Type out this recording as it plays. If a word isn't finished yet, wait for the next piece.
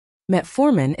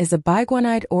Metformin is a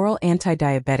biguanide oral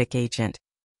anti-diabetic agent,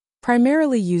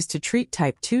 primarily used to treat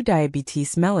type 2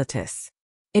 diabetes mellitus.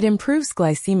 It improves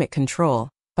glycemic control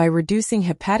by reducing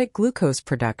hepatic glucose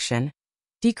production,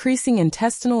 decreasing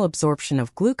intestinal absorption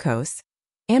of glucose,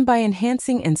 and by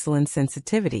enhancing insulin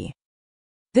sensitivity.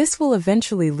 This will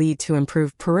eventually lead to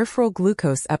improved peripheral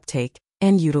glucose uptake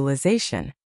and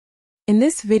utilization. In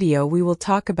this video, we will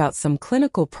talk about some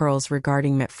clinical pearls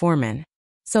regarding metformin.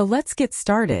 So let's get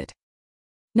started.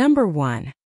 Number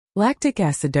 1. Lactic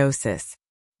acidosis.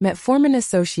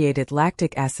 Metformin-associated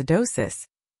lactic acidosis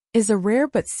is a rare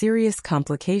but serious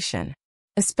complication,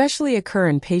 especially occur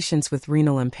in patients with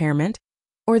renal impairment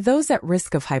or those at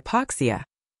risk of hypoxia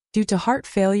due to heart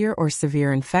failure or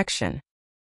severe infection.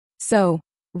 So,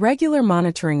 regular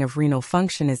monitoring of renal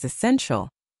function is essential,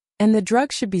 and the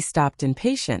drug should be stopped in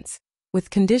patients with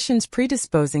conditions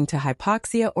predisposing to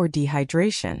hypoxia or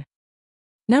dehydration.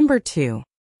 Number 2.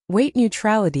 Weight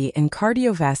neutrality and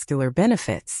cardiovascular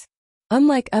benefits.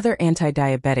 Unlike other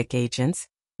anti-diabetic agents,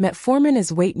 metformin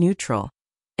is weight neutral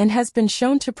and has been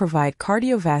shown to provide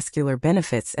cardiovascular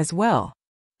benefits as well.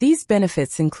 These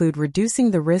benefits include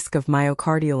reducing the risk of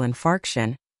myocardial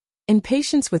infarction in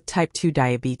patients with type 2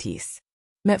 diabetes.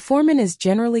 Metformin is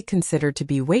generally considered to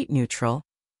be weight neutral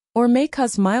or may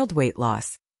cause mild weight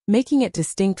loss, making it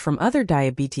distinct from other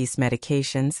diabetes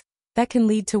medications that can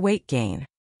lead to weight gain.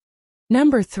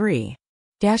 Number 3.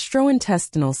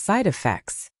 Gastrointestinal side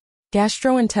effects.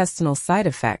 Gastrointestinal side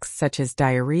effects such as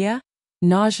diarrhea,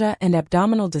 nausea, and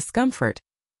abdominal discomfort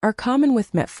are common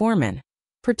with metformin,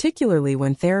 particularly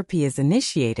when therapy is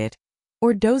initiated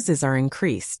or doses are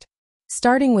increased.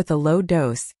 Starting with a low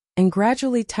dose and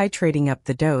gradually titrating up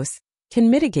the dose can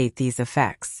mitigate these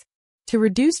effects. To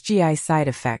reduce GI side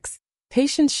effects,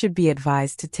 patients should be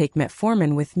advised to take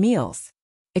metformin with meals.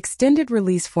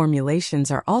 Extended-release formulations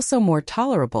are also more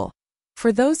tolerable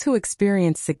for those who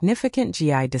experience significant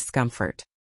GI discomfort.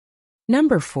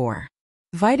 Number 4.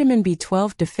 Vitamin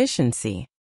B12 deficiency.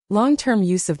 Long-term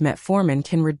use of metformin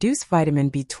can reduce vitamin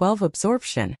B12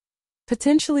 absorption,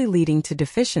 potentially leading to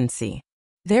deficiency.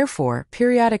 Therefore,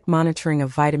 periodic monitoring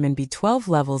of vitamin B12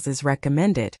 levels is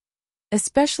recommended,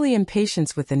 especially in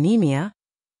patients with anemia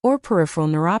or peripheral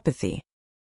neuropathy.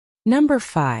 Number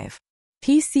 5.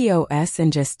 PCOS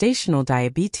and gestational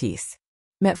diabetes.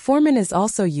 Metformin is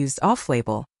also used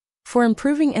off-label for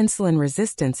improving insulin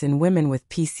resistance in women with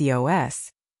PCOS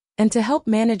and to help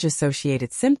manage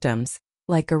associated symptoms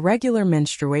like irregular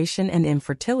menstruation and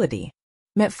infertility.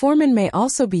 Metformin may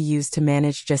also be used to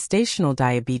manage gestational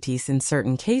diabetes in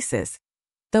certain cases,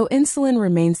 though insulin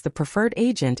remains the preferred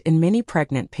agent in many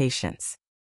pregnant patients.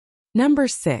 Number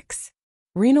 6.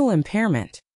 Renal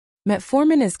impairment.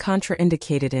 Metformin is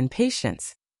contraindicated in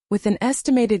patients with an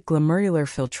estimated glomerular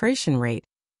filtration rate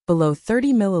below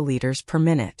 30 milliliters per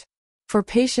minute. For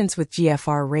patients with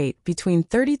GFR rate between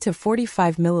 30 to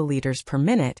 45 milliliters per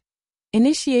minute,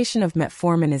 initiation of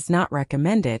metformin is not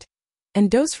recommended, and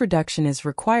dose reduction is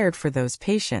required for those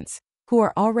patients who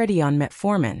are already on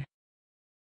metformin.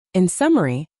 In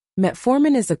summary,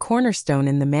 metformin is a cornerstone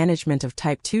in the management of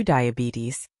type 2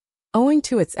 diabetes, owing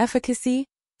to its efficacy,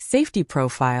 safety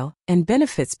profile, and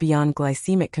benefits beyond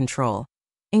glycemic control,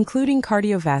 including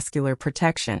cardiovascular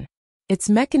protection. Its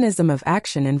mechanism of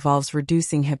action involves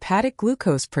reducing hepatic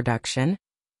glucose production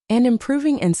and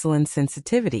improving insulin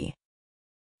sensitivity.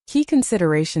 Key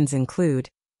considerations include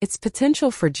its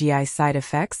potential for GI side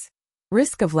effects,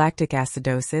 risk of lactic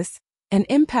acidosis, and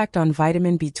impact on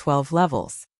vitamin B12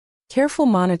 levels. Careful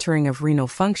monitoring of renal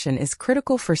function is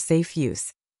critical for safe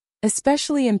use,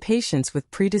 especially in patients with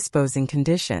predisposing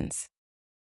conditions.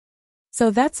 So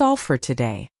that's all for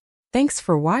today. Thanks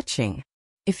for watching.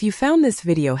 If you found this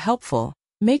video helpful,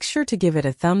 make sure to give it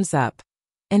a thumbs up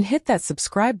and hit that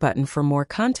subscribe button for more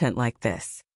content like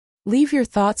this. Leave your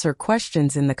thoughts or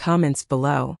questions in the comments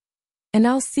below, and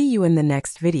I'll see you in the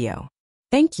next video.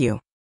 Thank you.